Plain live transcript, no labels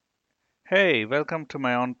Hey, welcome to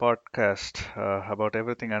my own podcast about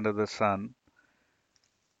everything under the sun.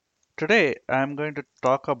 Today, I'm going to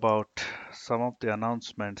talk about some of the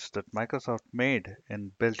announcements that Microsoft made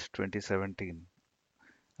in Build 2017.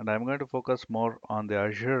 And I'm going to focus more on the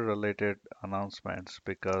Azure related announcements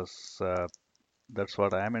because that's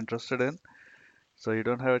what I'm interested in. So you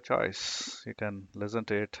don't have a choice. You can listen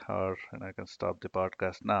to it or I can stop the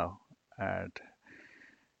podcast now and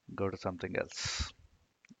go to something else.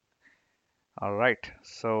 All right,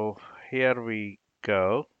 so here we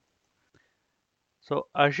go. So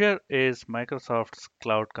Azure is Microsoft's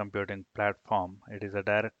cloud computing platform. It is a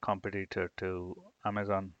direct competitor to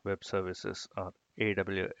Amazon Web Services or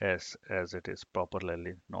AWS as it is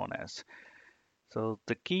popularly known as. So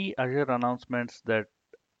the key Azure announcements that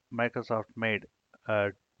Microsoft made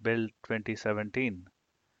at Build 2017.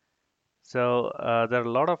 So there are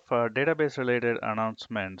a lot of database related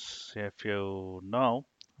announcements. If you know,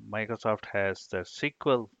 Microsoft has the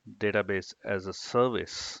SQL database as a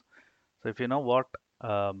service. So if you know what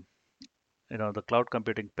um, the cloud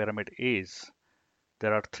computing pyramid is,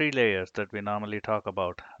 there are three layers that we normally talk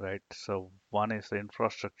about, right? So one is the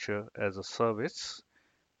infrastructure as a service,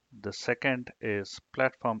 the second is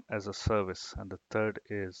platform as a service, and the third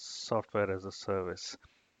is software as a service.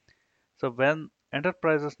 So when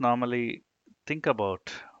enterprises normally think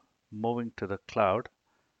about moving to the cloud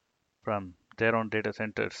from their own data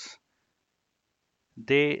centers,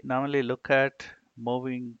 they normally look at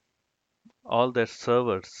moving all their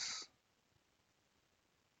servers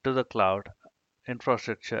to the cloud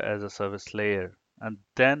infrastructure as a service layer and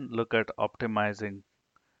then look at optimizing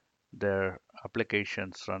their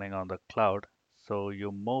applications running on the cloud. So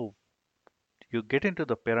you get into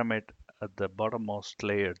the pyramid at the bottommost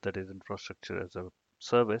layer that is infrastructure as a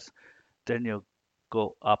service, then you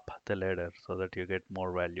go up the ladder so that you get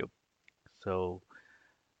more value. So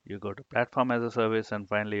you go to platform as a service and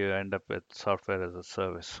finally you end up with software as a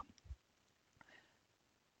service.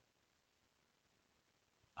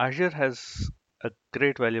 Azure has a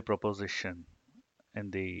great value proposition in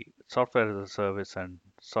the software as a service and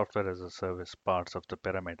software as a service parts of the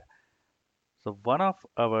pyramid. So one of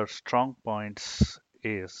our strong points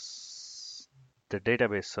is the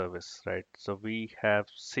database service, right? So we have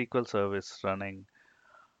SQL service running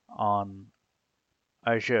on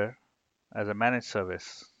Azure as a managed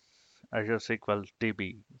service, Azure SQL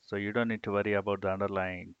DB. So you don't need to worry about the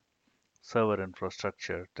underlying server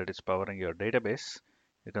infrastructure that is powering your database.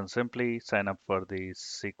 You can simply sign up for the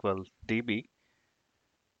SQL DB,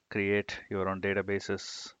 create your own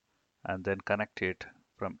databases, and then connect it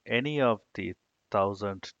from any of the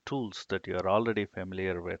thousand tools that you are already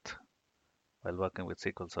familiar with while working with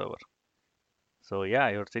SQL Server. So yeah,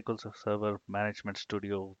 your SQL Server Management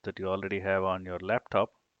Studio that you already have on your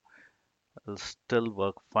laptop will still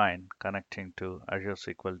work fine connecting to Azure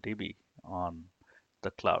SQL DB on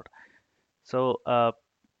the cloud. So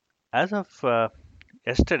as of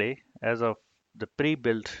yesterday, as of the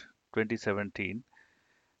pre-built 2017,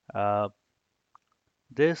 uh,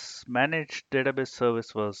 this managed database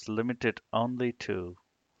service was limited only to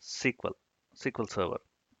SQL, SQL Server.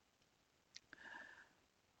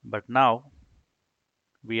 But now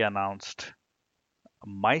we announced a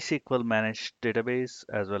MySQL managed database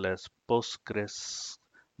as well as Postgres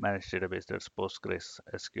managed database, that's Postgres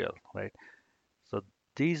SQL, right? So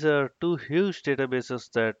these are two huge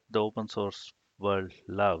databases that the open source world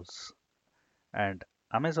loves. And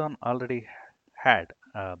Amazon already had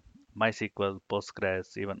MySQL,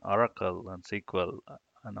 Postgres, even Oracle and SQL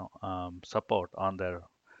support on their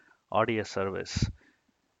ODS service.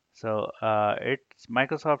 So it's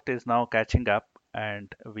Microsoft is now catching up,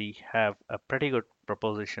 and we have a pretty good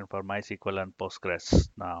proposition for MySQL and Postgres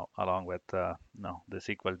now, along with the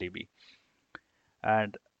SQL DB.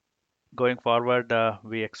 And going forward,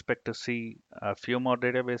 we expect to see a few more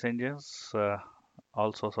database engines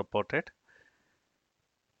also supported.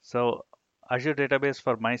 So Azure Database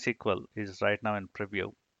for MySQL is right now in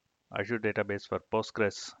preview. Azure Database for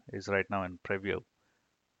Postgres is right now in preview.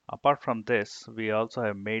 Apart from this, we also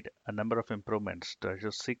have made a number of improvements to Azure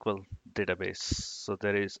SQL database. So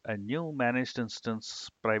there is a new managed instance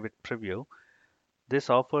private preview. This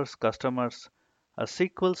offers customers a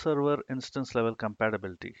SQL Server instance level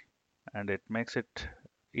compatibility, and it makes it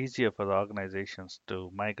easier for the organizations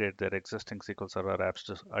to migrate their existing SQL Server apps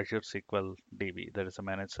to Azure SQL DB, that is a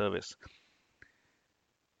managed service.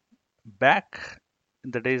 Back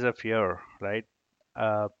in the days of yore, right?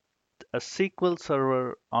 Uh, a SQL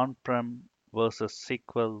Server on-prem versus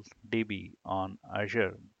SQL DB on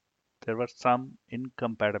Azure, there were some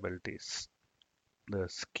incompatibilities. The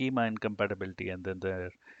schema incompatibility, and then the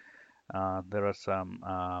There are some,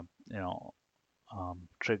 you know,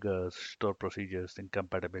 triggers, store procedures,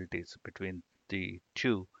 incompatibilities between the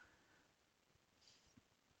two.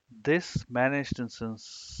 This managed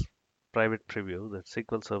instance private preview, that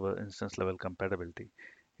SQL Server instance level compatibility,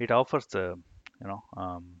 it offers a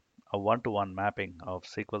one-to-one mapping of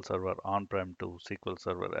SQL Server on-prem to SQL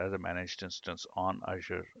Server as a managed instance on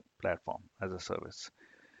Azure platform as a service.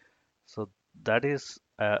 So that is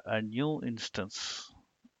a new instance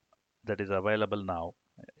that is available now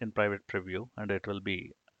in private preview, and it will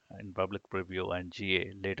be in public preview and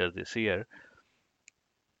GA later this year.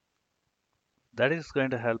 That is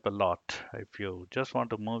going to help a lot if you just want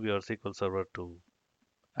to move your SQL Server to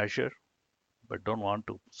Azure but don't want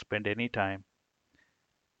to spend any time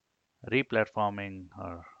replatforming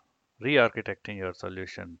or re-architecting your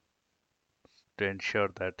solution to ensure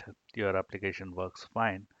that your application works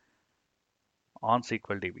fine on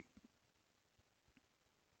SQL DB.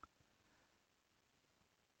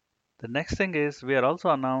 The next thing is we are also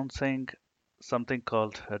announcing something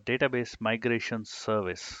called a database migration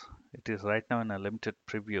service. It is right now in a limited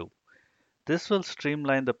preview. This will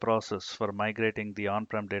streamline the process for migrating the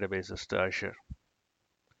on-prem databases to Azure.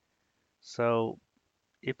 So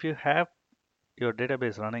if you have your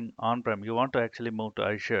database running on-prem, you want to actually move to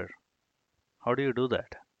Azure. How do you do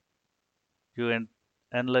that? You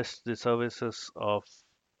enlist the services of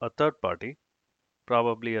a third party,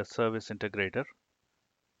 probably a service integrator,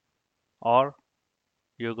 or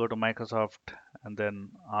you go to Microsoft and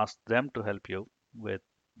then ask them to help you with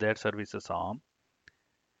their services arm.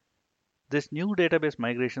 This new database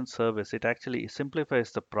migration service, it actually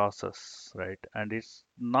simplifies the process, right? And it's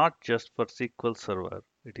not just for SQL Server.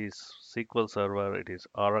 It is SQL Server, it is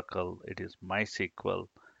Oracle, it is MySQL.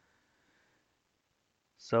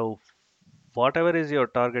 So whatever is your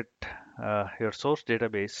target, your source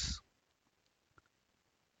database,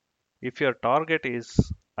 if your target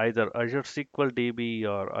is either Azure SQL DB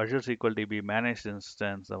or Azure SQL DB managed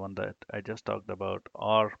instance, the one that I just talked about,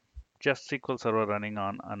 or just SQL Server running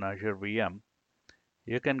on an Azure VM,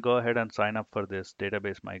 you can go ahead and sign up for this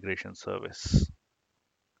database migration service.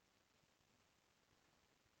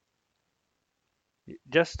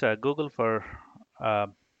 Just Google for uh,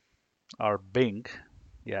 or Bing,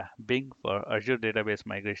 yeah, Bing for Azure Database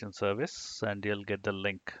Migration Service, and you'll get the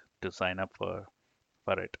link to sign up for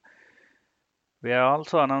it. We are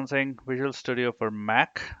also announcing Visual Studio for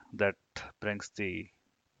Mac that brings the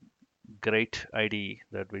great IDE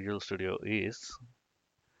that Visual Studio is,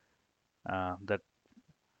 that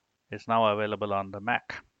is now available on the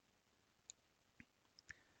Mac.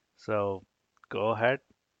 So go ahead,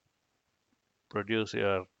 produce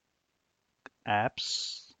your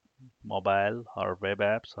apps, mobile or web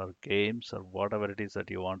apps or games or whatever it is that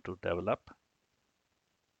you want to develop,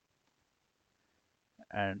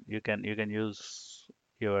 and you can use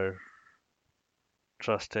your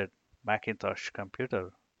trusted Macintosh computer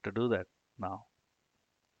to do that now.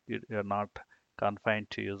 You're not confined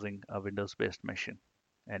to using a Windows-based machine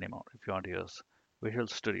anymore if you want to use Visual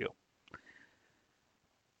Studio.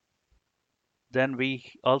 Then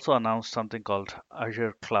we also announced something called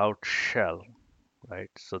Azure Cloud Shell, right?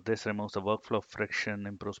 So this removes the workflow friction,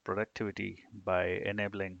 improves productivity by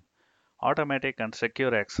enabling automatic and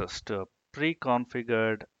secure access to a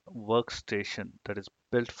pre-configured workstation that is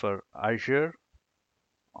built for Azure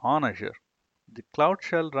on Azure. The Cloud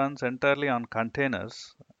Shell runs entirely on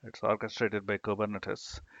containers. It's orchestrated by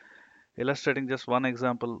Kubernetes, illustrating just one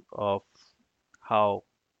example of how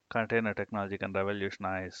container technology can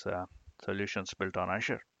revolutionize solutions built on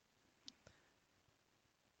Azure.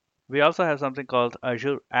 We also have something called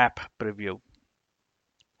Azure App Preview.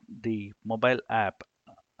 The mobile app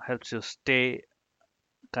helps you stay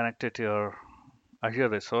connected to your Azure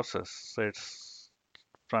resources. So it's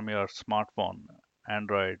from your smartphone,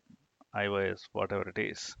 Android, iOS, whatever it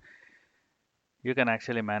is. You can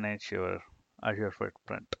actually manage your Azure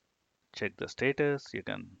footprint. Check the status, you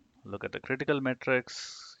can look at the critical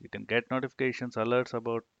metrics, you can get notifications, alerts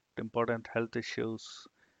about important health issues.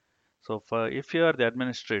 So for if you are the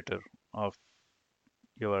administrator of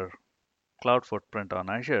your cloud footprint on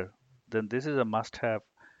Azure, then this is a must-have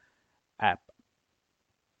app.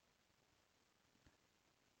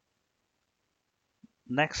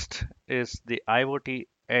 Next is the IoT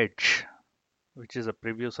Edge, which is a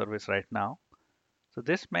preview service right now. So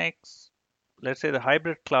this makes, let's say, the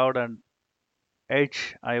hybrid cloud and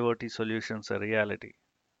edge IoT solutions a reality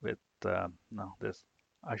with now this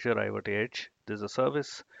Azure IoT Edge. This is a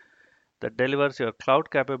service that delivers your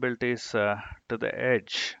cloud capabilities to the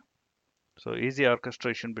edge. So easy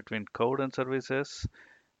orchestration between code and services.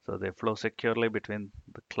 So they flow securely between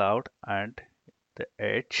the cloud and the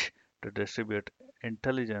edge to distribute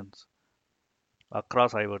intelligence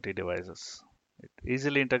across IoT devices. It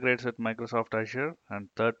easily integrates with Microsoft Azure and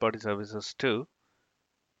third-party services too,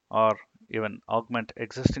 or even augment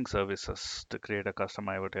existing services to create a custom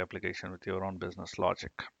IoT application with your own business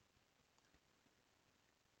logic.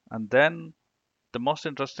 And then the most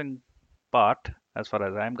interesting part, as far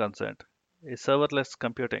as I'm concerned, is serverless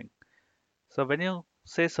computing. So when you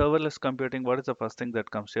say serverless computing, what is the first thing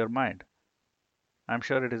that comes to your mind? I'm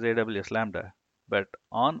sure it is AWS Lambda, but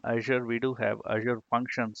on Azure we do have Azure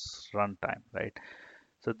Functions Runtime, right?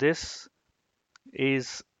 So this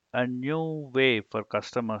is a new way for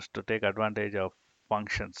customers to take advantage of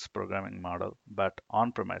functions programming model, but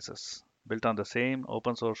on premises, built on the same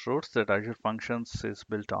open source roots that Azure Functions is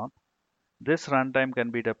built on. This runtime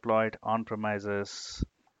can be deployed on premises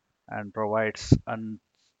and provides a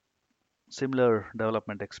similar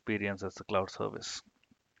development experience as the cloud service.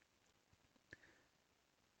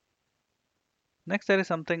 Next, there is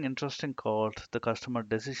something interesting called the customer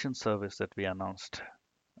decision service that we announced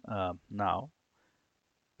now.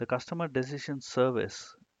 The customer decision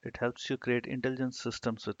service, it helps you create intelligent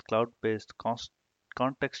systems with cloud-based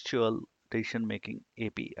contextual decision-making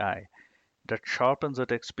API that sharpens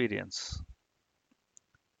that experience.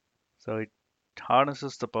 So it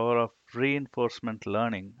harnesses the power of reinforcement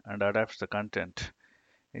learning and adapts the content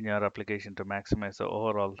in your application to maximize the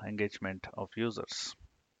overall engagement of users.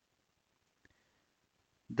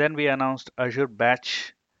 Then we announced Azure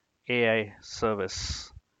Batch AI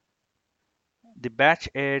service. The batch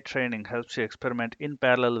AI training helps you experiment in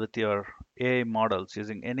parallel with your AI models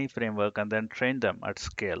using any framework and then train them at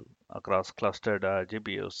scale across clustered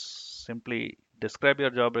GPUs. Simply describe your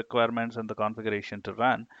job requirements and the configuration to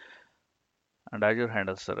run, and Azure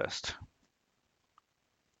handles the rest.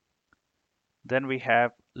 Then we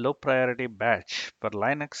have low priority batch for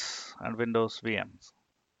Linux and Windows VMs.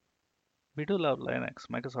 We do love Linux.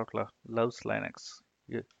 Microsoft loves Linux.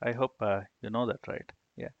 I hope you know that, right?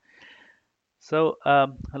 Yeah. So, a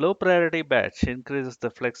low priority batch increases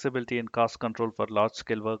the flexibility and cost control for large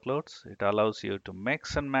scale workloads. It allows you to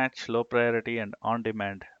mix and match low priority and on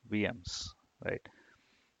demand VMs, right?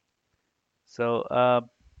 So,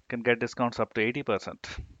 can get discounts up to 80%.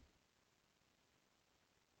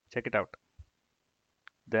 Check it out.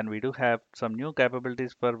 Then we do have some new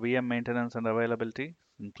capabilities for VM maintenance and availability,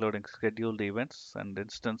 including scheduled events and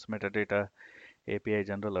instance metadata API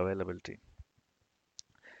general availability.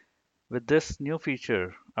 With this new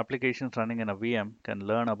feature, applications running in a VM can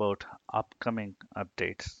learn about upcoming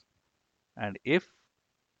updates. And if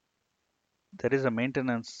there is a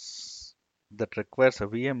maintenance that requires a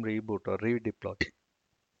VM reboot or redeploy,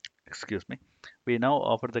 excuse me, we now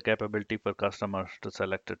offer the capability for customers to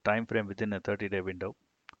select a time frame within a 30-day window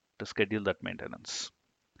to schedule that maintenance.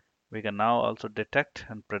 We can now also detect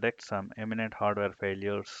and predict some imminent hardware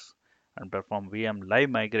failures and perform VM live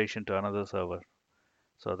migration to another server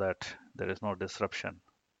so that there is no disruption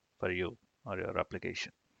for you or your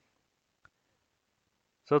application.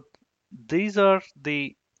 So these are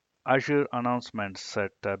the Azure announcements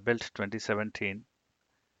at Build 2017.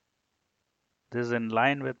 This is in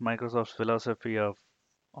line with Microsoft's philosophy of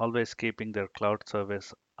always keeping their cloud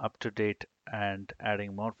service up to date and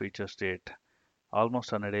adding more features to it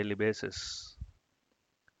almost on a daily basis.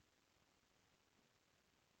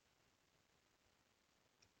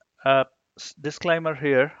 Uh, Disclaimer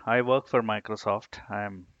here, I work for Microsoft.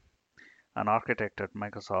 I'm an architect at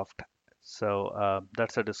Microsoft. So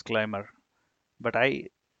that's a disclaimer. But I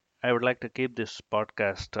would like to keep this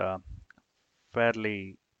podcast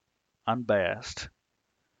fairly unbiased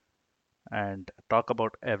and talk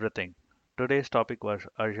about everything. Today's topic was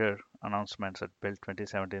Azure announcements at Build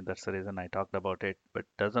 2017. That's the reason I talked about it, but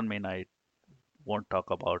doesn't mean I won't talk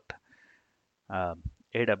about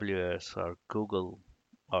AWS or Google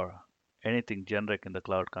or anything generic in the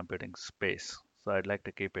cloud computing space. So I'd like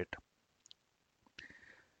to keep it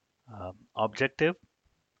objective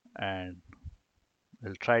and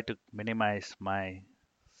will try to minimize my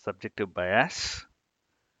subjective bias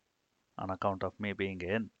on account of me being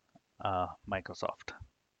in Microsoft.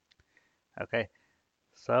 Okay,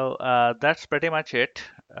 so that's pretty much it.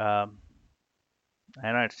 Um,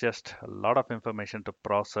 I know it's just a lot of information to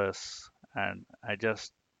process, and I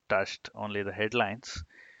just touched only the headlines.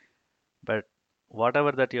 But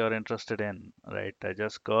whatever that you're interested in, right,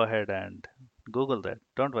 just go ahead and Google that.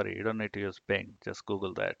 Don't worry, you don't need to use Bing. Just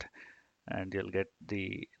Google that, and you'll get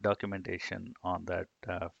the documentation on that.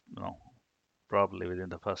 Probably within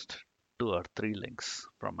the first 2 or 3 links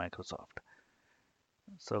from Microsoft.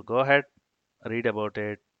 So go ahead, read about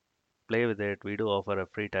it, play with it. We do offer a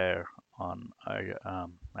free tier on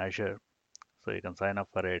Azure, so you can sign up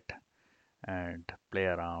for it and play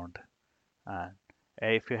around. And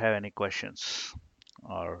if you have any questions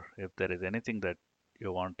or if there is anything that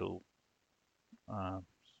you want to uh,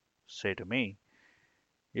 say to me,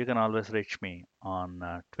 you can always reach me on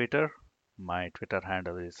Twitter. My Twitter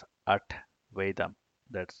handle is at Vedam.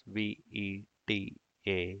 That's Vedam,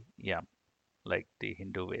 like the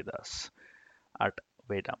Hindu Vedas. At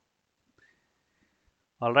Vedam.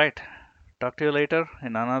 All right. Talk to you later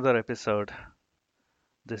in another episode.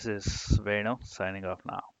 This is Venu signing off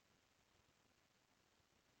now.